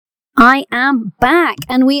I am back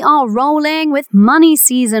and we are rolling with money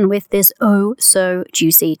season with this oh so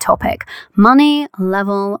juicy topic. Money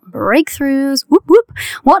level breakthroughs. Whoop whoop.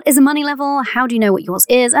 What is a money level? How do you know what yours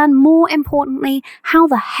is? And more importantly, how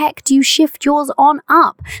the heck do you shift yours on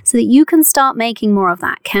up so that you can start making more of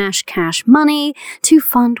that cash money to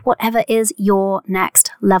fund whatever is your next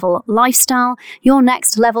level lifestyle, your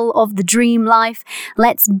next level of the dream life.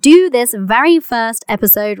 Let's do this very first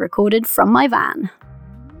episode recorded from my van.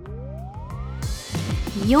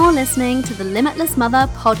 You're listening to the Limitless Mother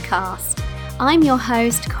podcast. I'm your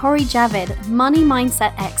host, Cori Javid, money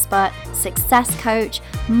mindset expert, success coach,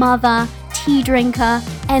 mother, tea drinker,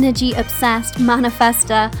 energy obsessed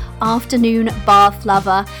manifester, afternoon bath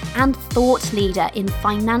lover, and thought leader in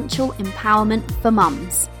financial empowerment for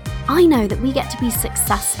mums. I know that we get to be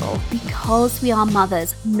successful because we are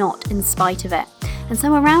mothers, not in spite of it. And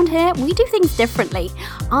so around here, we do things differently.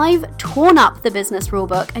 I've torn up the business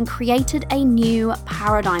rulebook and created a new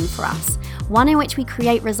paradigm for us, one in which we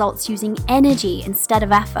create results using energy instead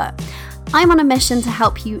of effort. I'm on a mission to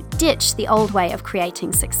help you ditch the old way of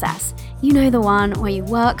creating success. You know, the one where you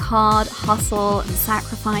work hard, hustle, and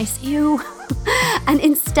sacrifice, and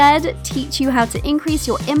instead teach you how to increase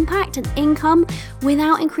your impact and income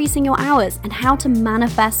without increasing your hours and how to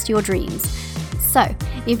manifest your dreams. So,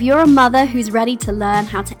 if you're a mother who's ready to learn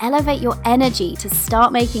how to elevate your energy to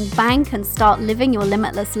start making bank and start living your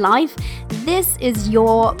limitless life, this is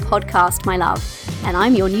your podcast, my love. And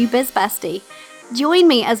I'm your new biz bestie. Join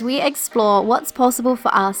me as we explore what's possible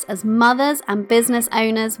for us as mothers and business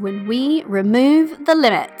owners when we remove the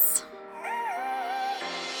limits.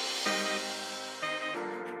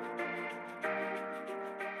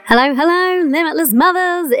 Hello, Limitless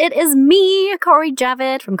Mothers. It is me, Cori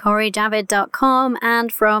Javid from CoriJavid.com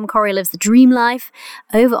and from Cori Lives the Dream Life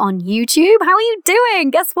over on YouTube. How are you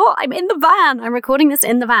doing? Guess what? I'm in the van. I'm recording this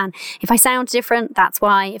in the van. If I sound different, that's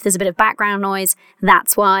why. If there's a bit of background noise,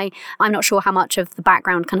 that's why. I'm not sure how much of the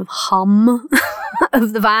background kind of hum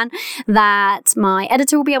of the van that my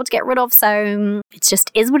editor will be able to get rid of. So it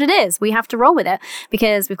just is what it is. We have to roll with it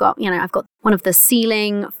because we've got, I've got one of the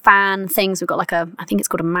ceiling fan things. We've got I think it's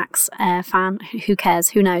called a Max Air fan. Who cares?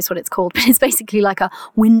 Who knows what it's called? But it's basically like a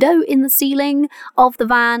window in the ceiling of the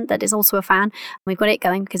van that is also a fan. We've got it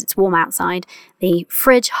going because it's warm outside. The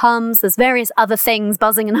fridge hums. There's various other things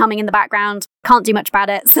buzzing and humming in the background. Can't do much about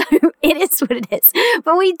it. So it is what it is.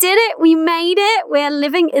 But we did it. We made it. We're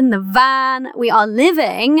living in the van. We are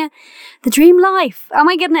living the dream life. Oh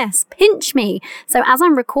my goodness. Pinch me. So as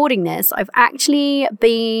I'm recording this, I've actually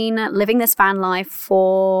been living this van life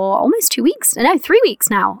for almost 2 weeks. No, 3 weeks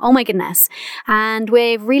now. Oh my goodness. And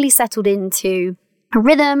we've really settled into a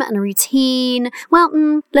rhythm and a routine,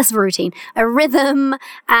 less of a routine, a rhythm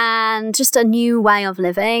and just a new way of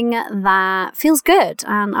living that feels good.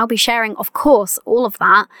 And I'll be sharing, of course, all of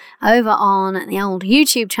that over on the old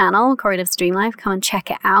YouTube channel, Cori Lives the Dream Life. Come and check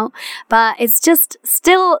it out. But it's just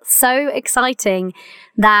still so exciting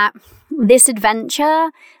that this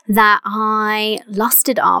adventure that I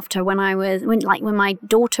lusted after when my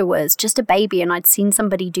daughter was just a baby and I'd seen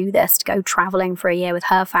somebody do this to go traveling for a year with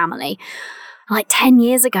her family. 10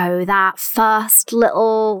 years ago, that first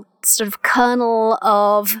little sort of kernel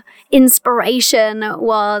of inspiration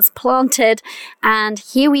was planted. And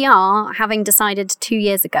here we are, having decided 2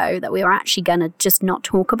 years ago that we were actually going to just not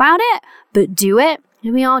talk about it, but do it.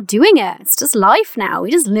 And we are doing it. It's just life now.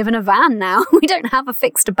 We just live in a van now. We don't have a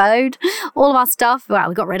fixed abode. All of our stuff,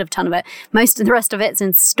 we got rid of a ton of it. Most of the rest of it's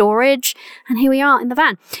in storage. And here we are in the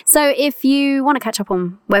van. So if you want to catch up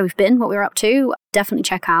on where we've been, what we're up to, definitely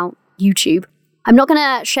check out YouTube. I'm not going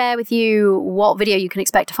to share with you what video you can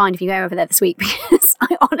expect to find if you go over there this week because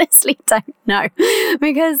I honestly don't know.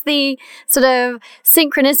 Because the sort of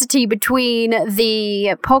synchronicity between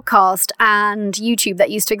the podcast and YouTube that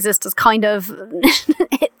used to exist is kind of,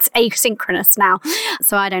 it's asynchronous now.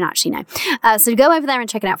 So I don't actually know. So go over there and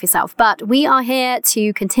check it out for yourself. But we are here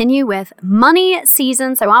to continue with money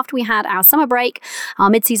season. So after we had our summer break, our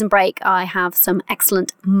mid-season break, I have some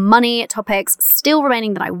excellent money topics still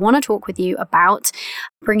remaining that I want to talk with you about.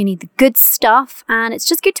 Bringing you the good stuff, and it's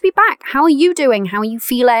just good to be back. How are you doing? How are you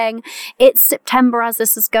feeling? It's September as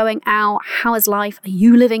this is going out. How is life? Are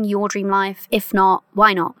you living your dream life? If not,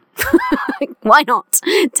 why not? Why not?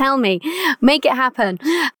 Tell me. Make it happen.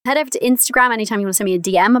 Head over to Instagram anytime you want to send me a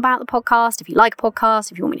DM about the podcast. If you like a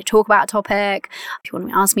podcast, if you want me to talk about a topic, if you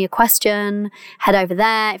want to ask me a question, head over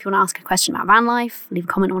there. If you want to ask a question about van life, leave a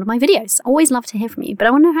comment on one of my videos. Always love to hear from you, but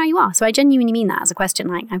I want to know how you are. So I genuinely mean that as a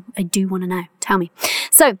question. I do want to know. Tell me.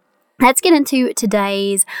 So Let's get into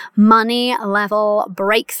today's money level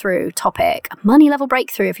breakthrough topic. Money level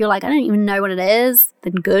breakthrough. If you're like, I don't even know what it is,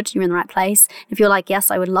 then good, you're in the right place. If you're like, yes,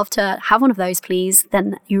 I would love to have one of those, please,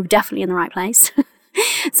 then you're definitely in the right place.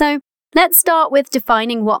 So let's start with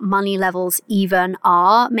defining what money levels even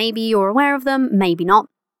are. Maybe you're aware of them, maybe not.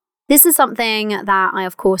 This is something that I,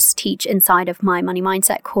 of course, teach inside of my money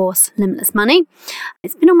mindset course, Limitless Money.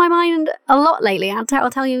 It's been on my mind a lot lately. I'll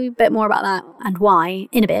tell you a bit more about that and why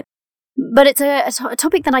in a bit. But it's a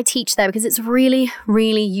topic that I teach there because it's a really,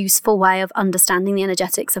 really useful way of understanding the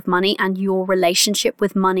energetics of money and your relationship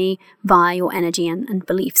with money via your energy and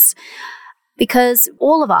beliefs. Because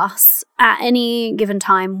all of us, at any given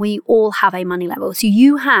time, we all have a money level. So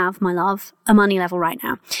you have, my love, a money level right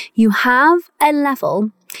now. You have a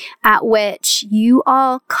level at which you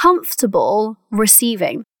are comfortable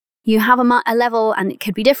receiving. You have a level, and it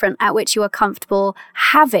could be different, at which you are comfortable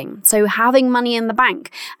having. So having money in the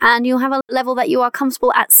bank. And you'll have a level that you are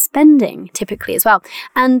comfortable at spending, typically as well.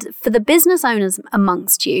 And for the business owners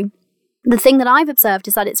amongst you, the thing that I've observed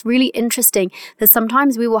is that it's really interesting that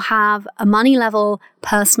sometimes we will have a money level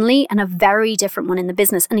personally and a very different one in the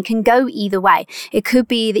business. And it can go either way. It could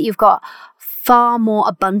be that you've got far more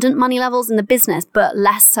abundant money levels in the business, but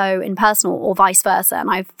less so in personal, or vice versa.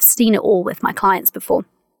 And I've seen it all with my clients before.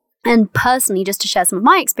 And personally, just to share some of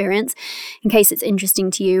my experience, in case it's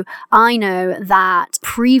interesting to you, I know that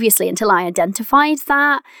previously, until I identified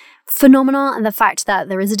that phenomena and the fact that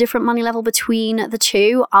there is a different money level between the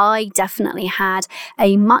two, I definitely had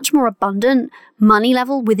a much more abundant money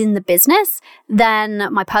level within the business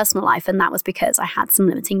than my personal life. And that was because I had some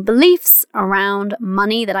limiting beliefs around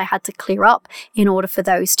money that I had to clear up in order for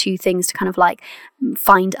those two things to kind of like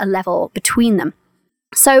find a level between them.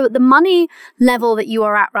 So the money level that you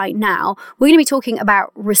are at right now, we're going to be talking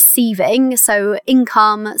about receiving, so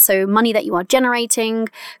income, so money that you are generating,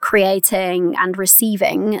 creating, and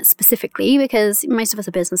receiving specifically, because most of us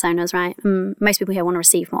are business owners, right? Most people here want to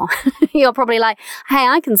receive more. You're probably like, hey,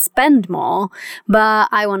 I can spend more, but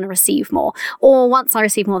I want to receive more. Or once I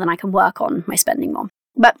receive more, then I can work on my spending more.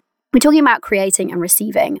 But we're talking about creating and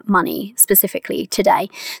receiving money specifically today.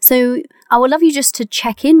 So I would love you just to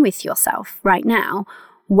check in with yourself right now.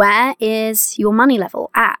 Where is your money level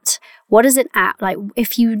at? What is it at? Like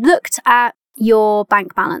if you looked at your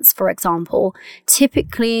bank balance, for example,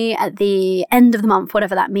 typically at the end of the month,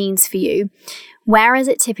 whatever that means for you, where is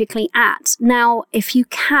it typically at? Now, if you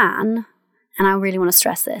can, and I really want to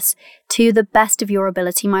stress this, to the best of your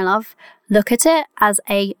ability, my love, look at it as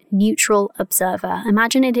a neutral observer.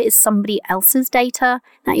 Imagine it is somebody else's data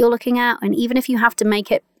that you're looking at. And even if you have to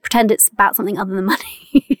make it pretend it's about something other than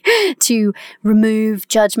money to remove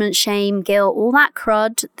judgment, shame, guilt, all that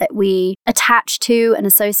crud that we attach to and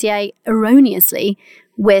associate erroneously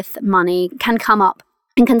with money can come up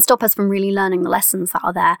and can stop us from really learning the lessons that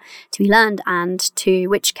are there to be learned and to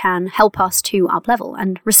which can help us to up level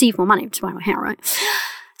and receive more money, which is why we're here, right?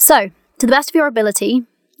 So, to the best of your ability,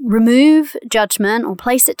 remove judgment or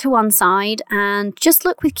place it to one side and just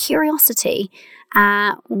look with curiosity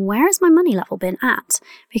at where has my money level been at?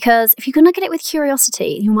 Because if you can look at it with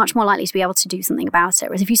curiosity, you're much more likely to be able to do something about it.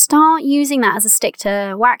 Whereas if you start using that as a stick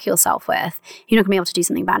to whack yourself with, you're not going to be able to do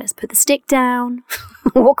something about it. So put the stick down,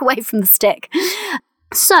 walk away from the stick.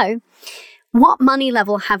 So, what money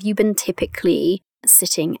level have you been typically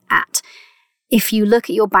sitting at? If you look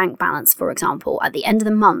at your bank balance, for example, at the end of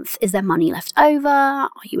the month, is there money left over? Are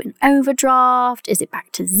you in overdraft? Is it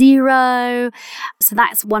back to zero? So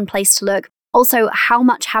that's one place to look. Also, how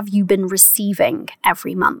much have you been receiving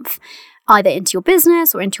every month, either into your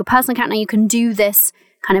business or into your personal account? Now, you can do this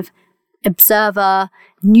kind of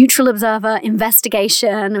neutral observer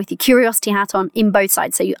investigation with your curiosity hat on in both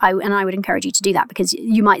sides. So I would encourage you to do that because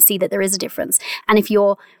you might see that there is a difference. And if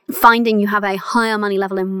you're finding you have a higher money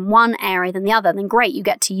level in one area than the other, then great, you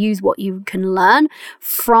get to use what you can learn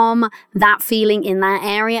from that feeling in that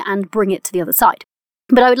area and bring it to the other side.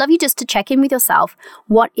 But I would love you just to check in with yourself.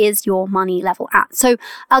 What is your money level at? So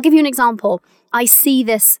I'll give you an example. I see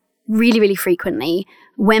this really, really frequently.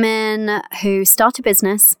 Women who start a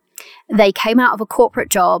business, they came out of a corporate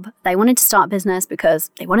job. They wanted to start a business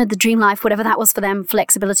because they wanted the dream life, whatever that was for them,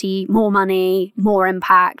 flexibility, more money, more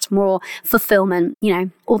impact, more fulfillment,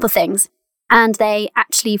 all the things. And they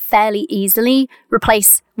actually fairly easily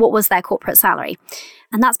replace what was their corporate salary.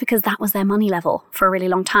 And that's because that was their money level for a really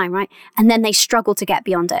long time, right? And then they struggle to get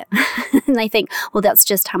beyond it. And they think, well, that's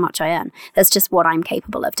just how much I earn. That's just what I'm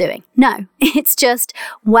capable of doing. No, it's just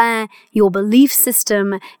where your belief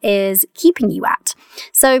system is keeping you at.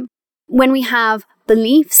 So When we have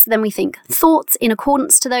beliefs, then we think thoughts in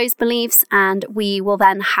accordance to those beliefs, and we will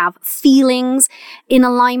then have feelings in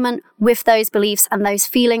alignment with those beliefs and those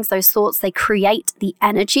feelings, those thoughts. They create the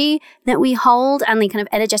energy that we hold and the kind of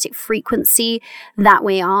energetic frequency that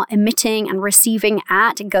we are emitting and receiving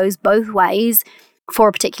at. It goes both ways for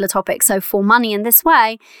a particular topic. So for money in this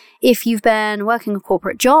way, if you've been working a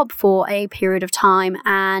corporate job for a period of time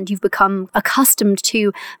and you've become accustomed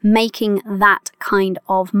to making that kind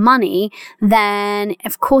of money, then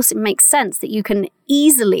of course it makes sense that you can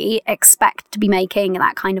easily expect to be making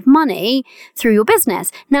that kind of money through your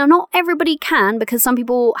business. Now, not everybody can, because some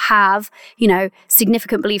people have,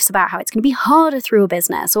 significant beliefs about how it's going to be harder through a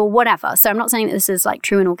business or whatever. So I'm not saying that this is like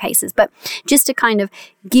true in all cases, but just to kind of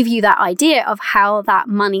give you that idea of how that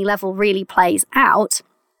money level really plays out,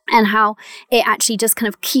 and how it actually just kind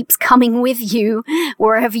of keeps coming with you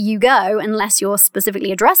wherever you go, unless you're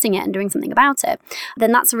specifically addressing it and doing something about it.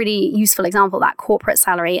 Then that's a really useful example, that corporate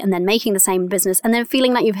salary, and then making the same business, and then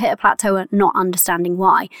feeling like you've hit a plateau and not understanding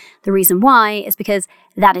why. The reason why is because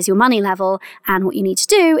that is your money level, and what you need to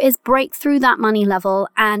do is break through that money level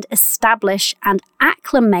and establish and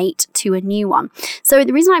acclimate to a new one. So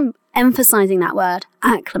the reason I'm emphasizing that word,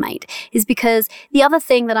 acclimate, is because the other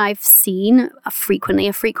thing that I've seen a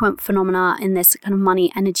frequent phenomena in this kind of money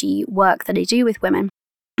energy work that I do with women,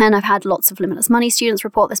 and I've had lots of Limitless Money students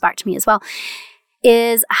report this back to me as well,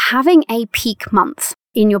 is having a peak month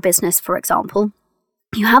in your business. For example,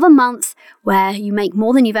 you have a month where you make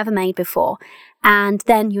more than you've ever made before, and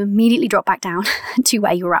then you immediately drop back down to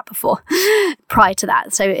where you were at before, prior to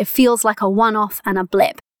that. So it feels like a one-off and a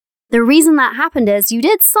blip. The reason that happened is you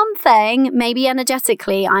did something, maybe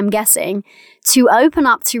energetically, I'm guessing, to open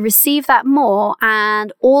up to receive that more,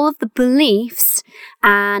 and all of the beliefs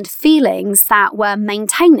and feelings that were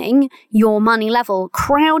maintaining your money level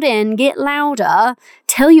crowd in, get louder,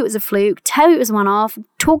 tell you it was a fluke, tell you it was a one-off,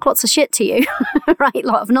 talk lots of shit to you, right? A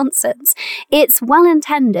lot of nonsense. It's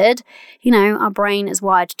well-intended. Our brain is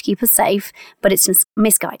wired to keep us safe, but it's just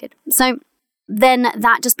misguided. So then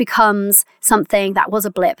that just becomes something that was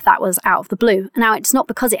a blip, that was out of the blue. Now, it's not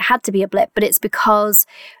because it had to be a blip, but it's because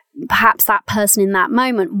perhaps that person in that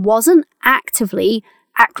moment wasn't actively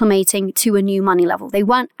acclimating to a new money level. They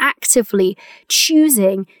weren't actively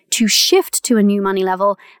choosing to shift to a new money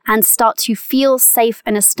level and start to feel safe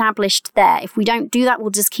and established there. If we don't do that,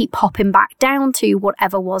 we'll just keep popping back down to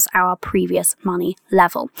whatever was our previous money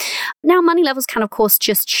level. Now, money levels can, of course,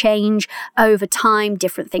 just change over time.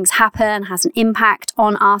 Different things happen, has an impact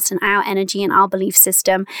on us and our energy and our belief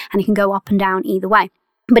system, and it can go up and down either way.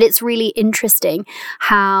 But it's really interesting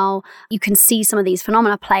how you can see some of these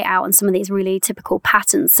phenomena play out and some of these really typical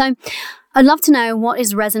patterns. So I'd love to know what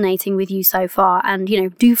is resonating with you so far. And,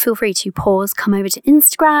 do feel free to pause, come over to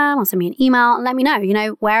Instagram or send me an email and let me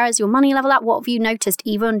know, where is your money level at? What have you noticed,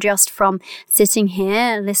 even just from sitting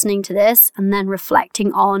here, listening to this, and then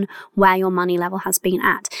reflecting on where your money level has been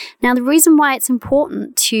at. Now, the reason why it's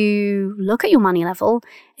important to look at your money level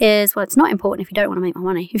is, well, it's not important if you don't want to make more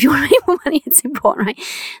money. If you want to make more money, it's important, right?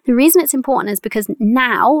 The reason it's important is because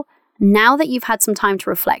now that you've had some time to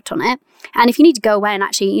reflect on it, and if you need to go away and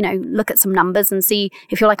actually, look at some numbers and see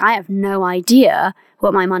if you're like, I have no idea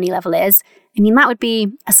what my money level is, that would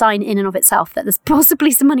be a sign in and of itself that there's possibly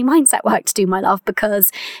some money mindset work to do, my love,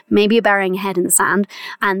 because maybe you're burying your head in the sand.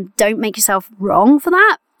 And don't make yourself wrong for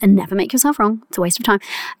that. And never make yourself wrong. It's a waste of time.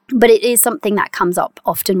 But it is something that comes up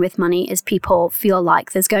often with money, is people feel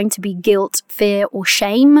like there's going to be guilt, fear, or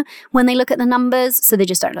shame when they look at the numbers, so they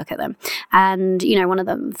just don't look at them. And, one of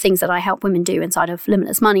the things that I help women do inside of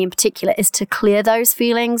Limitless Money in particular is to clear those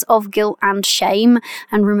feelings of guilt and shame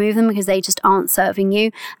and remove them, because they just aren't serving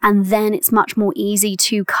you. And then it's much more easy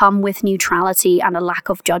to come with neutrality and a lack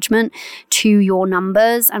of judgment to your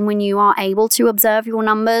numbers. And when you are able to observe your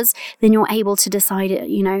numbers, then you're able to decide,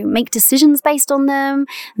 make decisions based on them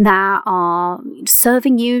that are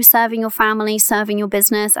serving you, serving your family, serving your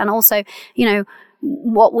business. And also,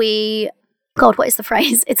 what is the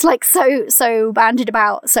phrase? It's like so bandied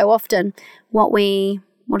about so often. What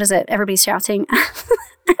is it? Everybody's shouting.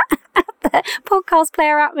 The podcast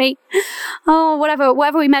player at me. Oh,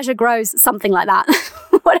 whatever we measure grows, something like that.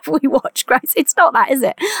 Whatever we watch grows. It's not that, is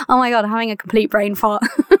it? Oh my God, I'm having a complete brain fart.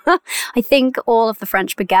 I think all of the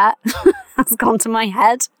French baguette has gone to my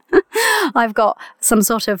head. I've got some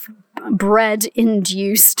sort of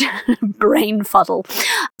bread-induced brain fuddle.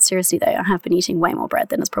 Seriously though, I have been eating way more bread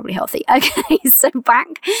than is probably healthy. Okay, so back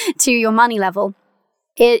to your money level.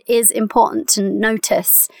 It is important to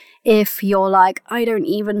notice if you're like, I don't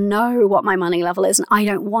even know what my money level is and I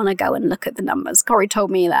don't want to go and look at the numbers. Corey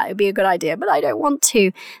told me that it'd be a good idea, but I don't want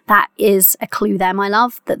to. That is a clue there, my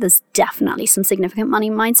love, that there's definitely some significant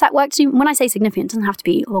money mindset work to do. When I say significant, it doesn't have to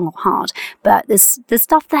be long or hard, but there's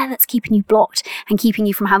stuff there that's keeping you blocked and keeping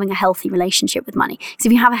you from having a healthy relationship with money. Because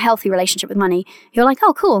if you have a healthy relationship with money, you're like,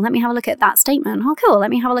 oh, cool, let me have a look at that statement. Oh, cool,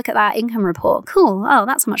 let me have a look at that income report. Cool, oh,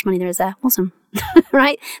 that's how much money there is there. Awesome.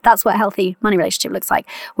 Right? That's what a healthy money relationship looks like.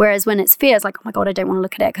 Whereas when it's fear, it's like, oh my God, I don't want to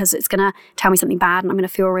look at it because it's going to tell me something bad and I'm going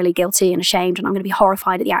to feel really guilty and ashamed and I'm going to be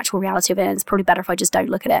horrified at the actual reality of it. And it's probably better if I just don't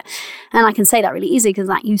look at it. And I can say that really easy because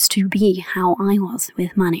that used to be how I was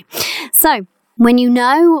with money. So when you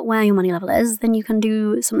know where your money level is, then you can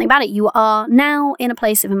do something about it. You are now in a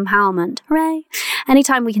place of empowerment. Hooray.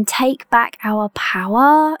 Anytime we can take back our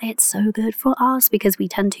power, it's so good for us because we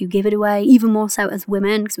tend to give it away, even more so as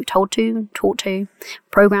women, because we're told to, taught to,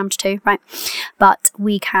 programmed to, right? But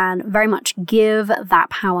we can very much give that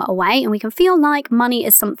power away and we can feel like money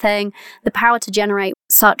is something, the power to generate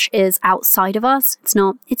such is outside of us. It's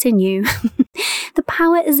not, it's in you. The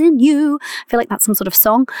power is in you. I feel like that's some sort of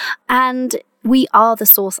song. And we are the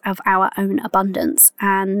source of our own abundance.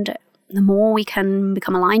 And the more we can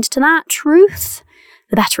become aligned to that truth,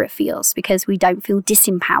 the better it feels because we don't feel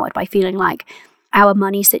disempowered by feeling like our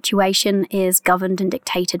money situation is governed and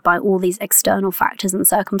dictated by all these external factors and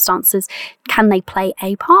circumstances. Can they play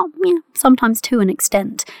a part? Yeah, sometimes to an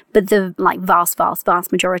extent. But the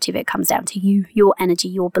vast majority of it comes down to you, your energy,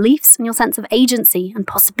 your beliefs, and your sense of agency and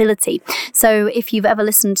possibility. So if you've ever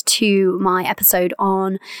listened to my episode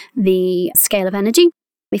on the scale of energy,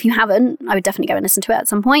 if you haven't, I would definitely go and listen to it at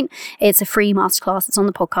some point. It's a free masterclass. It's on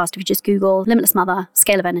the podcast. If you just Google Limitless Mother,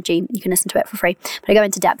 Scale of Energy, you can listen to it for free. But I go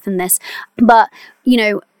into depth in this. But,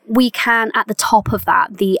 we can, at the top of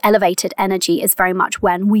that, the elevated energy is very much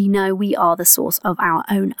when we know we are the source of our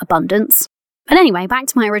own abundance. But anyway, back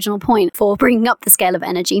to my original point for bringing up the scale of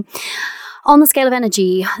energy. On the scale of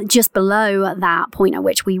energy, just below that point at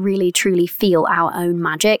which we really truly feel our own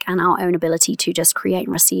magic and our own ability to just create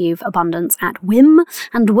and receive abundance at whim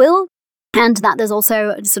and will, and that there's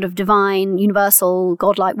also sort of divine, universal,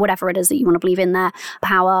 godlike, whatever it is that you want to believe in there,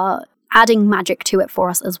 power, adding magic to it for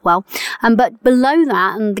us as well. But below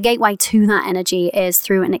that, and the gateway to that energy is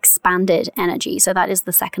through an expanded energy. So that is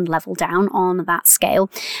the second level down on that scale.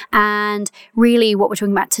 And really what we're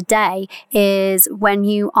talking about today is when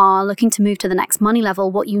you are looking to move to the next money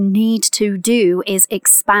level, what you need to do is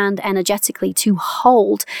expand energetically to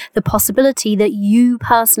hold the possibility that you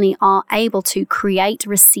personally are able to create,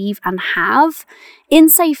 receive, and have in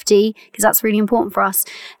safety, because that's really important for us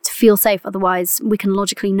to feel safe. Otherwise, we can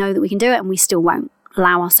logically know that we can do it and we still won't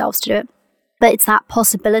allow ourselves to do it. But it's that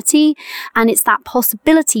possibility, and it's that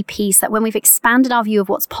possibility piece that when we've expanded our view of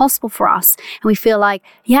what's possible for us and we feel like,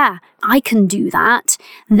 yeah, I can do that,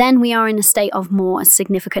 then we are in a state of more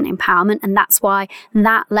significant empowerment. And that's why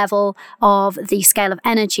that level of the scale of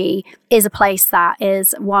energy is a place that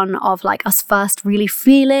is one of us first really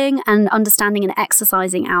feeling and understanding and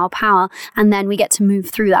exercising our power. And then we get to move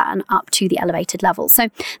through that and up to the elevated level. So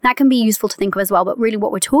that can be useful to think of as well. But really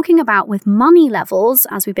what we're talking about with money levels,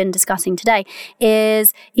 as we've been discussing today,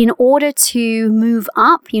 is in order to move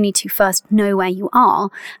up, you need to first know where you are.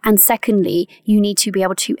 And secondly, you need to be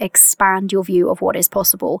able to expand your view of what is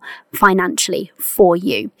possible financially for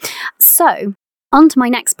you. So on to my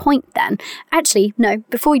next point then. Actually, no,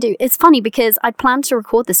 before we do, it's funny because I'd planned to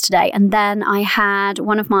record this today and then I had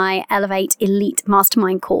one of my Elevate Elite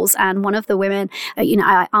mastermind calls, and one of the women,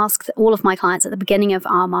 I asked all of my clients at the beginning of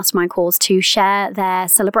our mastermind calls to share their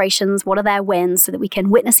celebrations, what are their wins, so that we can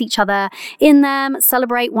witness each other in them,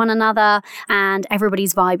 celebrate one another, and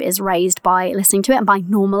everybody's vibe is raised by listening to it and by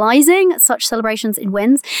normalizing such celebrations in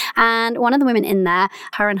wins. And one of the women in there,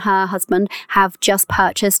 her and her husband, have just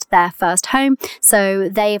purchased their first home. So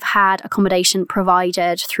they've had accommodation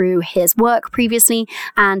provided through his work previously,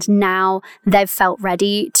 and now they've felt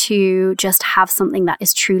ready to just have something that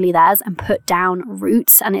is truly theirs and put down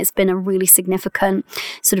roots. And it's been a really significant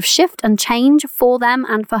sort of shift and change for them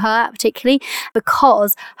and for her particularly,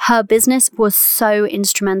 because her business was so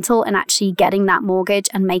instrumental in actually getting that mortgage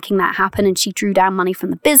and making that happen. And she drew down money from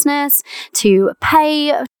the business to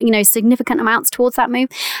pay, significant amounts towards that move.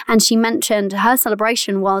 And she mentioned her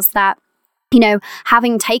celebration was that,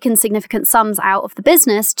 having taken significant sums out of the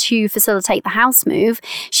business to facilitate the house move,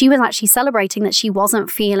 she was actually celebrating that she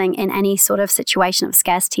wasn't feeling in any sort of situation of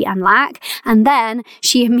scarcity and lack. And then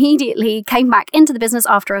she immediately came back into the business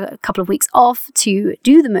after a couple of weeks off to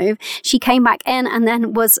do the move. She came back in and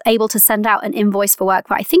then was able to send out an invoice for work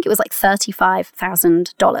for, I think it was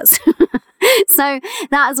 $35,000. So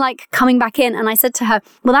that was like coming back in. And I said to her,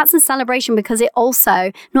 well, that's a celebration because it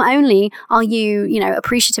also, not only are you,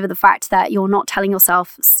 appreciative of the fact that you're not telling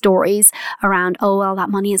yourself stories around, oh, well, that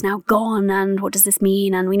money is now gone and what does this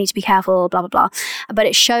mean? And we need to be careful, blah, blah, blah. But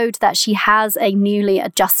it showed that she has a newly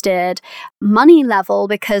adjusted money level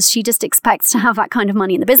because she just expects to have that kind of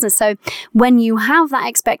money in the business. So when you have that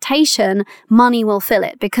expectation, money will fill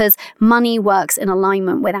it because money works in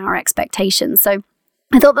alignment with our expectations. So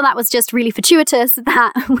I thought that was just really fortuitous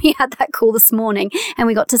that we had that call this morning and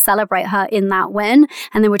we got to celebrate her in that win.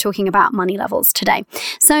 And then we're talking about money levels today.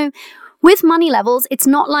 So with money levels, it's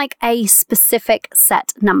not like a specific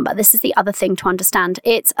set number. This is the other thing to understand.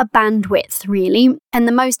 It's a bandwidth, really. And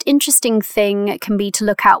the most interesting thing can be to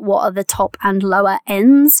look at what are the top and lower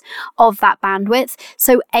ends of that bandwidth.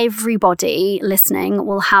 So everybody listening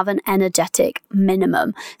will have an energetic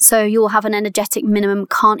minimum. So you'll have an energetic minimum.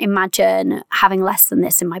 Can't imagine having less than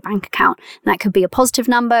this in my bank account. And that could be a positive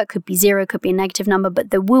number, it could be zero, it could be a negative number,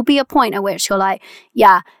 but there will be a point at which you're like,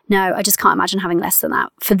 yeah, no, I just can't imagine having less than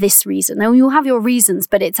that for this reason. Now, you'll have your reasons,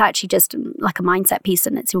 but it's actually just like a mindset piece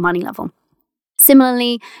and it's your money level.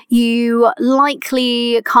 Similarly, you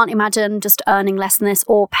likely can't imagine just earning less than this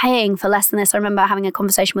or paying for less than this. I remember having a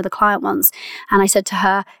conversation with a client once and I said to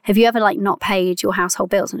her, have you ever not paid your household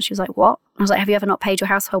bills? And she was like, what? I was like, have you ever not paid your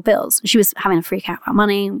household bills? And she was having a freak out about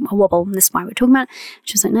money, a wobble, and this is why we're talking about it.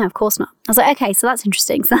 She was like, no, of course not. I was like, okay, so that's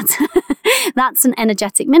interesting. So that's an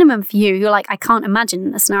energetic minimum for you. You're like, I can't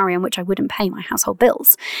imagine a scenario in which I wouldn't pay my household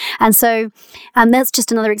bills. And so that's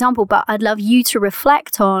just another example, but I'd love you to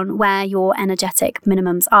reflect on where your energetic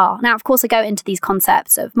minimums are. Now, of course, I go into these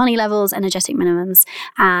concepts of money levels, energetic minimums,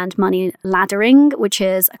 and money laddering, which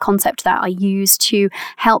is a concept that I use to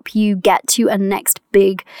help you get to a next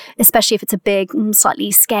big, especially if it's a big,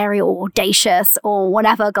 slightly scary or audacious or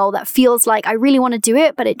whatever goal that feels like I really want to do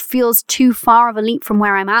it, but it feels too far of a leap from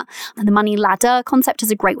where I'm at. And the money ladder concept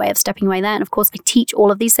is a great way of stepping away there. And of course, I teach all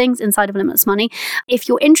of these things inside of Limitless Money. If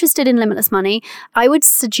you're interested in Limitless Money, I would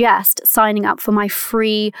suggest signing up for my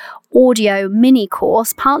free audio mini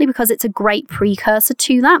course, partly because it's a great precursor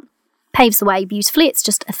to that. Paves the way beautifully. It's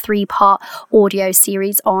just a 3-part audio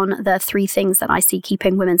series on the 3 things that I see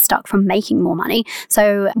keeping women stuck from making more money.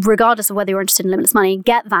 So regardless of whether you're interested in Limitless Money,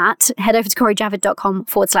 get that. Head over to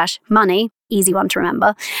CoreyJavid.com/money. Easy one to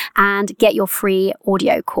remember, and get your free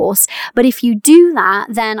audio course. But if you do that,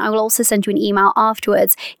 then I will also send you an email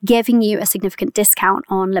afterwards giving you a significant discount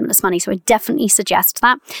on Limitless Money. So I definitely suggest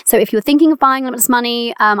that. So if you're thinking of buying Limitless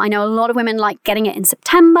Money, I know a lot of women like getting it in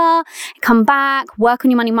September, come back, work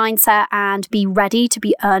on your money mindset, and be ready to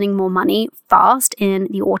be earning more money fast in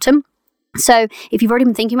the autumn. So if you've already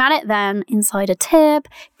been thinking about it, then insider tip,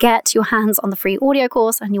 get your hands on the free audio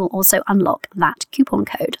course and you will also unlock that coupon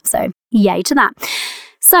code. So yay to that.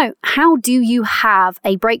 So how do you have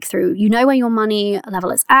a breakthrough? You know where your money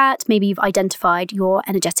level is at. Maybe you've identified your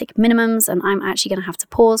energetic minimums, and I'm actually going to have to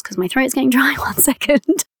pause because my throat's getting dry. 1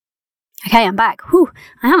 second. Okay, I'm back. Whew,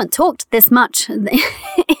 I haven't talked this much in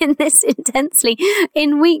this intensely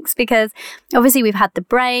in weeks because obviously we've had the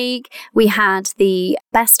break, we had the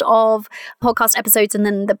best of podcast episodes, and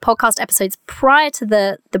then the podcast episodes prior to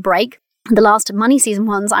the break. The last money season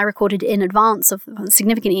ones I recorded in advance of,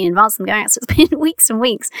 significantly in advance of them going out. So it's been weeks and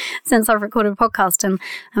weeks since I've recorded a podcast. And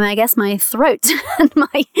I guess my throat and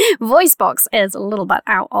my voice box is a little bit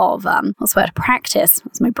out of, what's the word, practice.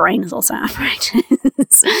 My brain is also out of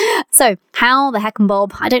practice. So how the heck and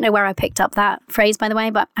bob, I don't know where I picked up that phrase, by the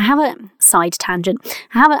way, but I have a side tangent.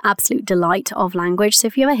 I have an absolute delight of language. So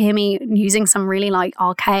if you ever hear me using some really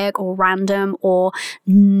archaic or random or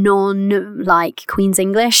Queen's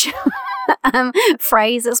English,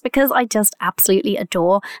 phrase, it's because I just absolutely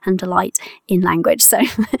adore and delight in language. So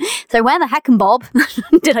where the heck and bob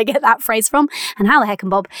did I get that phrase from? And how the heck and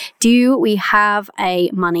bob do we have a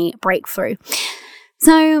money breakthrough?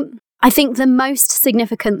 So I think the most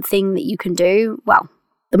significant thing that you can do,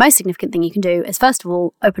 is first of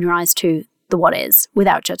all, open your eyes to the what is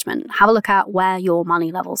without judgment. Have a look at where your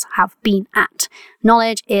money levels have been at.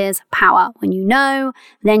 Knowledge is power. When you know,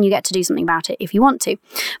 then you get to do something about it if you want to.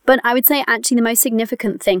 But I would say actually the most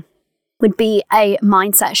significant thing would be a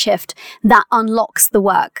mindset shift that unlocks the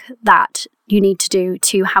work that you need to do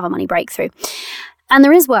to have a money breakthrough. And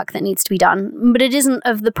there is work that needs to be done, but it isn't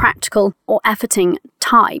of the practical or efforting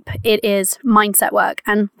type. It is mindset work.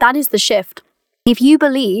 And that is the shift. If you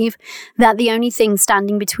believe that the only thing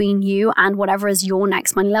standing between you and whatever is your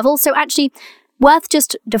next money level, so actually worth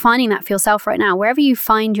just defining that for yourself right now, wherever you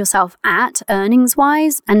find yourself at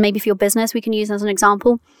earnings-wise, and maybe for your business, we can use as an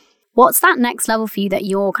example, What's that next level for you that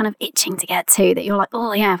you're kind of itching to get to, that you're like,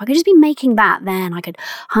 oh yeah, if I could just be making that, then I could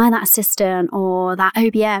hire that assistant or that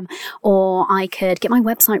OBM, or I could get my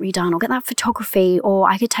website redone or get that photography, or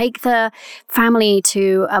I could take the family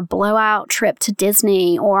to a blowout trip to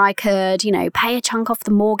Disney, or I could, pay a chunk off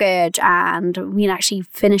the mortgage and, actually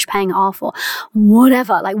finish paying it off, or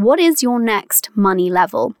whatever. Like, what is your next money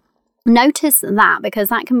level? Notice that, because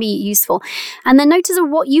that can be useful. And then notice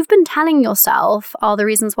what you've been telling yourself are the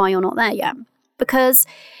reasons why you're not there yet. Because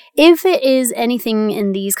if it is anything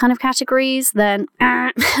in these kind of categories, then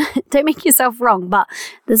don't make yourself wrong, but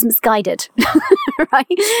there's misguided, right?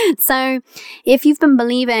 So if you've been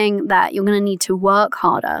believing that you're going to need to work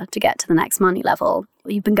harder to get to the next money level,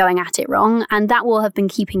 you've been going at it wrong, and that will have been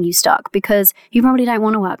keeping you stuck because you probably don't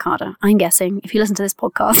want to work harder, I'm guessing, if you listen to this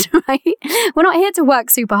podcast, right? We're not here to work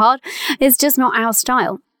super hard. It's just not our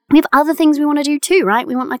style. We have other things we want to do too, right?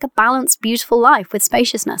 We want like a balanced, beautiful life with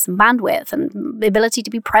spaciousness and bandwidth and the ability to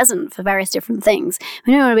be present for various different things.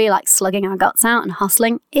 We don't want to be like slugging our guts out and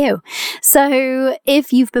hustling. Ew. So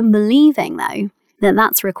if you've been believing though, that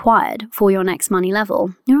that's required for your next money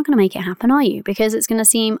level, you're not going to make it happen, are you? Because it's going to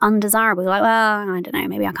seem undesirable. Like, well, I don't know,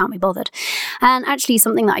 maybe I can't be bothered. And actually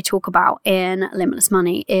something that I talk about in Limitless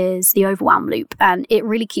Money is the overwhelm loop. And it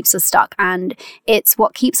really keeps us stuck. And it's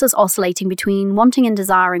what keeps us oscillating between wanting and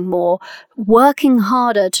desiring more, working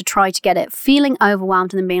harder to try to get it, feeling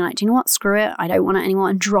overwhelmed, and then being like, do you know what? Screw it. I don't want it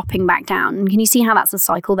anymore. And dropping back down. And can you see how that's a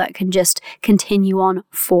cycle that can just continue on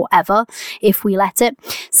forever if we let it?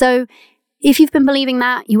 So if you've been believing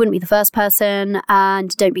that, you wouldn't be the first person,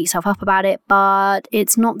 and don't beat yourself up about it, but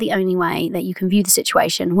it's not the only way that you can view the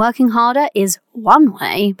situation. Working harder is one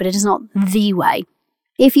way, but it is not the way.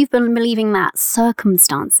 If you've been believing that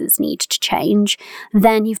circumstances need to change,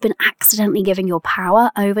 then you've been accidentally giving your power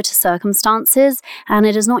over to circumstances, and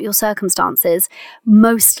it is not your circumstances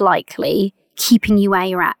most likely keeping you where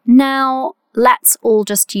you're at. Now, let's all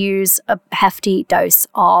just use a hefty dose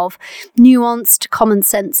of nuanced common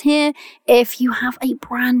sense here. If you have a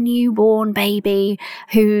brand newborn baby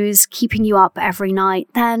who's keeping you up every night,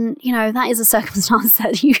 then, that is a circumstance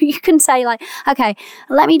that you can say like, okay,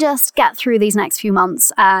 let me just get through these next few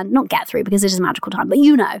months, and not get through because it is a magical time, but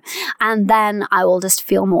and then I will just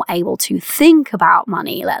feel more able to think about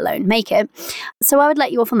money, let alone make it. So I would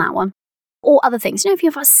let you off on that one. Or other things. If you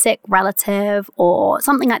have a sick relative or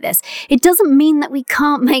something like this, it doesn't mean that we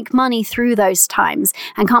can't make money through those times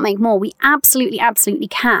and can't make more. We absolutely, absolutely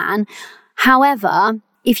can. However,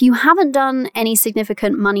 if you haven't done any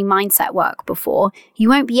significant money mindset work before, you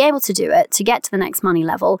won't be able to do it to get to the next money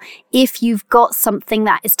level if you've got something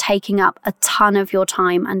that is taking up a ton of your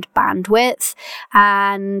time and bandwidth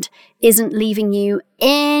and isn't leaving you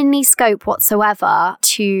any scope whatsoever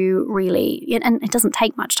to really, and it doesn't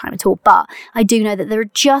take much time at all, but I do know that there are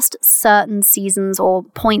just certain seasons or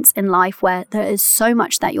points in life where there is so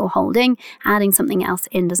much that you're holding, adding something else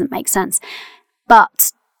in doesn't make sense.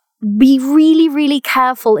 But be really, really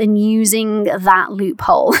careful in using that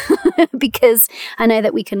loophole because I know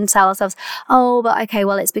that we can tell ourselves, oh, but okay,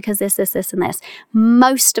 well, it's because this, and this.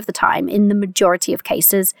 Most of the time, in the majority of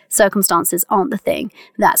cases, circumstances aren't the thing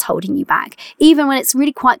that's holding you back. Even when it's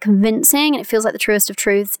really quite convincing and it feels like the truest of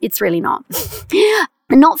truths, it's really not.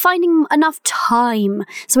 Not finding enough time.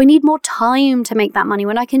 So I need more time to make that money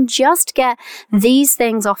when I can just get these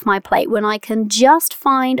things off my plate, when I can just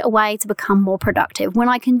find a way to become more productive, when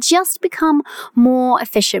I can just become more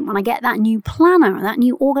efficient, when I get that new planner, that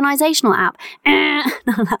new organizational app.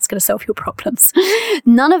 That's going to solve your problems.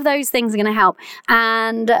 None of those things are going to help.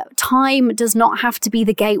 And time does not have to be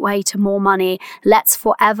the gateway to more money. Let's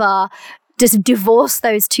forever just divorce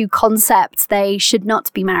those two concepts. They should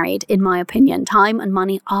not be married, in my opinion. Time and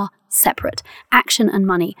money are separate. Action and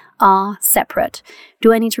money are separate.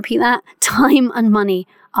 Do I need to repeat that? Time and money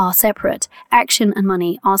are separate. Action and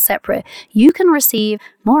money are separate. You can receive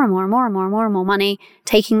more and more and more and more and more and more money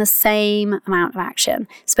taking the same amount of action,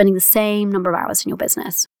 spending the same number of hours in your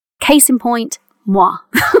business. Case in point, moi.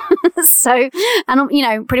 So,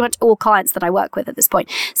 and pretty much all clients that I work with at this point.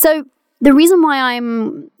 So the reason why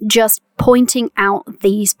I'm just pointing out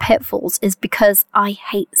these pitfalls is because I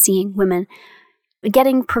hate seeing women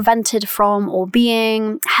getting prevented from or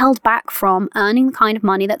being held back from earning the kind of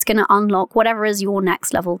money that's going to unlock whatever is your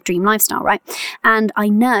next level dream lifestyle, right? And I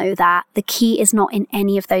know that the key is not in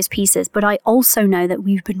any of those pieces, but I also know that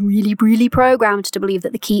we've been really, really programmed to believe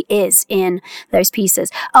that the key is in those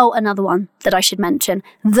pieces. Oh, another one that I should mention,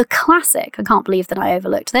 the classic, I can't believe that I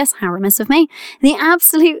overlooked this, how remiss of me, the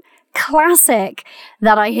absolute classic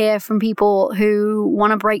that I hear from people who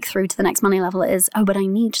want to break through to the next money level is, oh, but I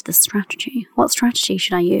need the strategy. What strategy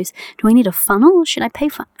should I use? Do I need a funnel? Should I pay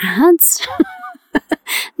for ads?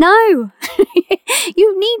 No,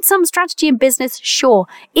 you need some strategy in business. Sure,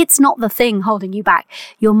 it's not the thing holding you back.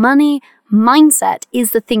 Your money mindset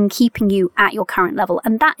is the thing keeping you at your current level.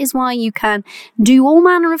 And that is why you can do all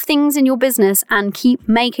manner of things in your business and keep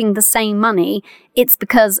making the same money. It's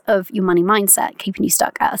because of your money mindset keeping you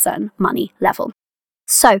stuck at a certain money level.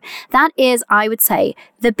 So that is, I would say,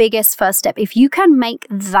 the biggest first step. If you can make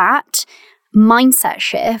that mindset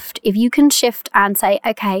shift, if you can shift and say,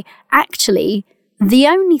 okay, actually, the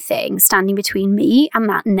only thing standing between me and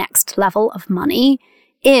that next level of money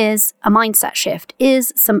is a mindset shift,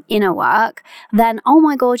 is some inner work, then, oh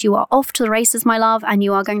my God, you are off to the races, my love, and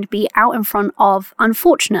you are going to be out in front of,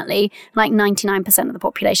 unfortunately, like 99% of the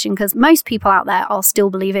population, because most people out there are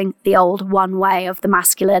still believing the old one way of the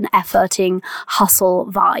masculine, efforting, hustle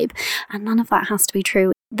vibe. And none of that has to be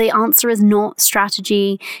true. The answer is not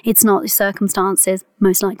strategy. It's not circumstances,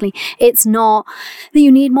 most likely. It's not that you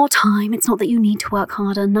need more time. It's not that you need to work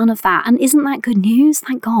harder. None of that. And isn't that good news?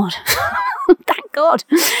 Thank God. Thank God.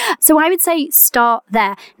 So I would say start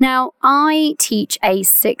there. Now, I teach a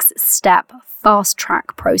 6-step fast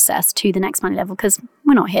track process to the next money level because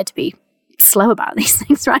we're not here to be slow about these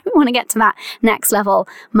things, right? We want to get to that next level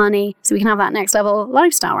money so we can have that next level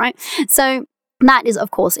lifestyle, right? So that is, of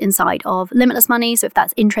course, inside of Limitless Money. So if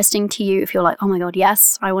that's interesting to you, if you're like, oh my God,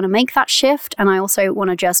 yes, I want to make that shift. And I also want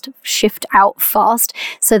to just shift out fast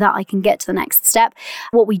so that I can get to the next step.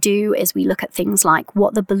 What we do is we look at things like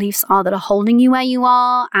what the beliefs are that are holding you where you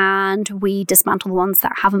are. And we dismantle the ones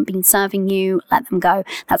that haven't been serving you, let them go.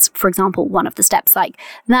 That's, for example, one of the steps, like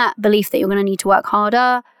that belief that you're going to need to work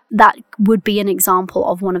harder. That would be an example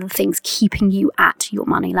of one of the things keeping you at your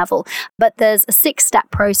money level. But there's a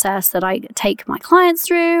 6-step process that I take my clients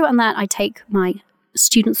through and that I take my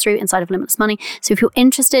students through inside of Limitless Money. So if you're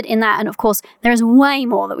interested in that, and of course, there is way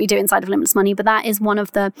more that we do inside of Limitless Money, but that is one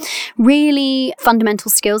of the really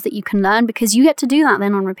fundamental skills that you can learn because you get to do that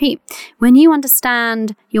then on repeat. When you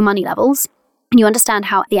understand your money levels, and you understand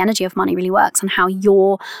how the energy of money really works and how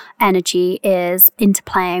your energy is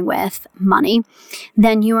interplaying with money,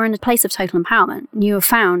 then you are in a place of total empowerment. You have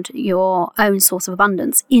found your own source of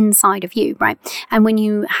abundance inside of you, right? And when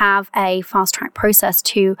you have a fast track process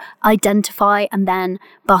to identify and then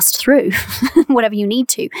bust through whatever you need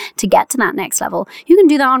to get to that next level, you can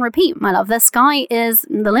do that on repeat, my love. The sky is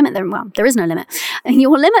the limit. Well, there is no limit.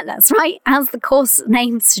 You're limitless, right? As the course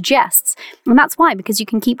name suggests. And that's why, because you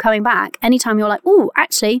can keep coming back anytime you're like, oh,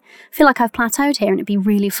 actually, I feel like I've plateaued here and it'd be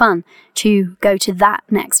really fun to go to that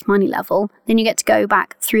next money level. Then you get to go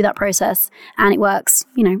back through that process and it works,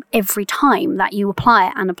 every time that you apply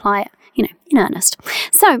it and apply it, in earnest.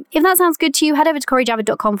 So if that sounds good to you, head over to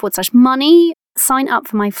CoriJavid.com/money. Sign up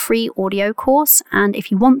for my free audio course. And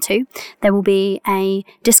if you want to, there will be a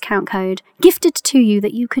discount code gifted to you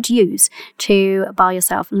that you could use to buy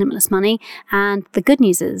yourself Limitless Money. And the good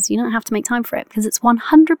news is you don't have to make time for it because it's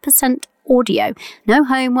 100% audio. No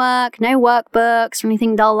homework, no workbooks or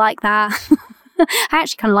anything dull like that. I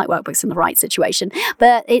actually kind of like workbooks in the right situation,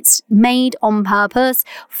 but it's made on purpose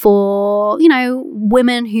for,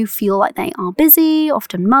 women who feel like they are busy,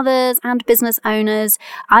 often mothers and business owners.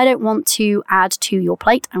 I don't want to add to your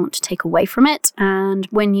plate. I want to take away from it. And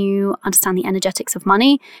when you understand the energetics of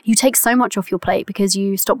money, you take so much off your plate because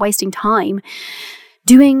you stop wasting time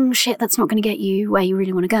doing shit that's not going to get you where you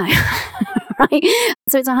really want to go, right?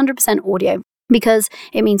 So it's 100% audio. Because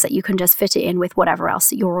it means that you can just fit it in with whatever else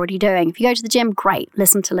that you're already doing. If you go to the gym, great,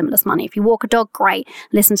 listen to Limitless Money. If you walk a dog, great,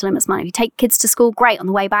 listen to Limitless Money. If you take kids to school, great, on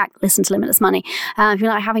the way back, listen to Limitless Money. If you're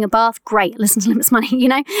like having a bath, great, listen to Limitless Money,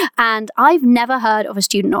 And I've never heard of a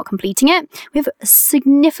student not completing it. We have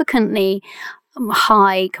significantly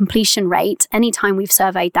high completion rate. Anytime we've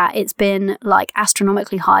surveyed that, it's been like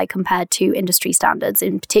astronomically high compared to industry standards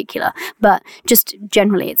in particular, but just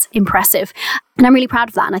generally it's impressive. And I'm really proud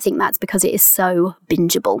of that. And I think that's because it is so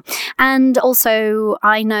bingeable. And also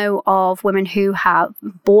I know of women who have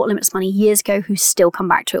bought Limitless Money years ago who still come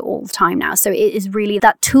back to it all the time now. So it is really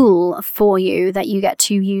that tool for you that you get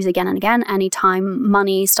to use again and again. Anytime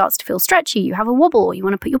money starts to feel stretchy, you have a wobble, or you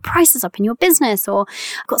want to put your prices up in your business, or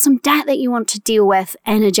got some debt that you want to deal with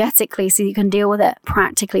energetically so you can deal with it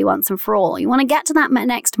practically once and for all. You want to get to that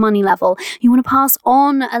next money level. You want to pass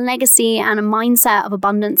on a legacy and a mindset of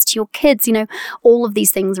abundance to your kids. All of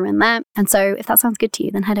these things are in there. And so if that sounds good to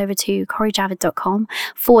you, then head over to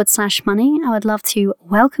CoreyJavid.com/money. I would love to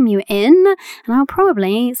welcome you in, and I'll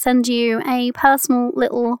probably send you a personal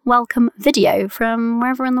little welcome video from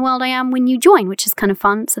wherever in the world I am when you join, which is kind of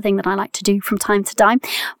fun. It's a thing that I like to do from time to time.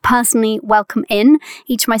 Personally welcome in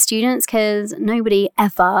each of my students, because nobody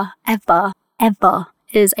ever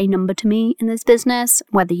is a number to me in this business.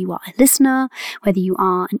 Whether you are a listener, whether you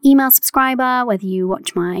are an email subscriber, whether you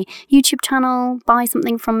watch my YouTube channel, buy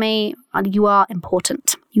something from me, you are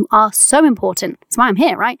important. You are so important. That's why I'm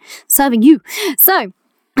here, right? Serving you. So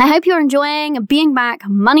I hope you're enjoying being back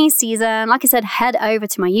money season. Like I said, head over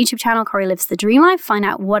to my YouTube channel, Corey Lives the Dream Life. Find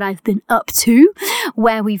out what I've been up to,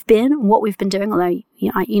 where we've been, what we've been doing. Although,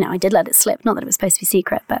 I did let it slip. Not that it was supposed to be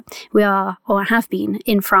secret, but we are, or have been,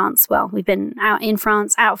 in France. Well, we've been out in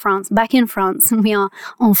France, out of France, back in France, and we are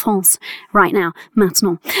en France right now,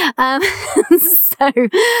 maintenant. So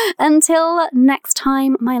until next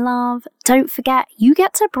time, my love, don't forget, you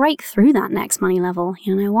get to break through that next money level.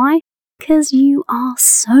 You know why? Because you are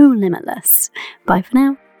so limitless. Bye for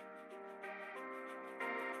now.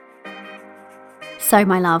 So,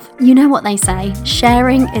 my love, you know what they say,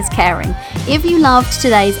 sharing is caring. If you loved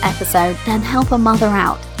today's episode, then help a mother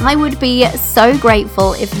out. I would be so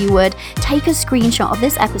grateful if you would take a screenshot of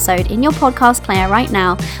this episode in your podcast player right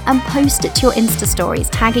now and post it to your Insta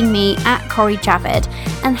stories, tagging me at Corey Javid,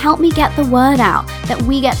 and help me get the word out that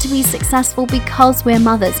we get to be successful because we're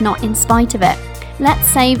mothers, not in spite of it. Let's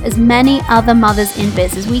save as many other mothers in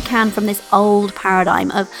biz as we can from this old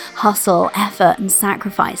paradigm of hustle, effort, and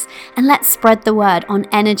sacrifice. And let's spread the word on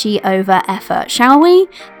energy over effort, shall we?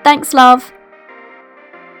 Thanks, love.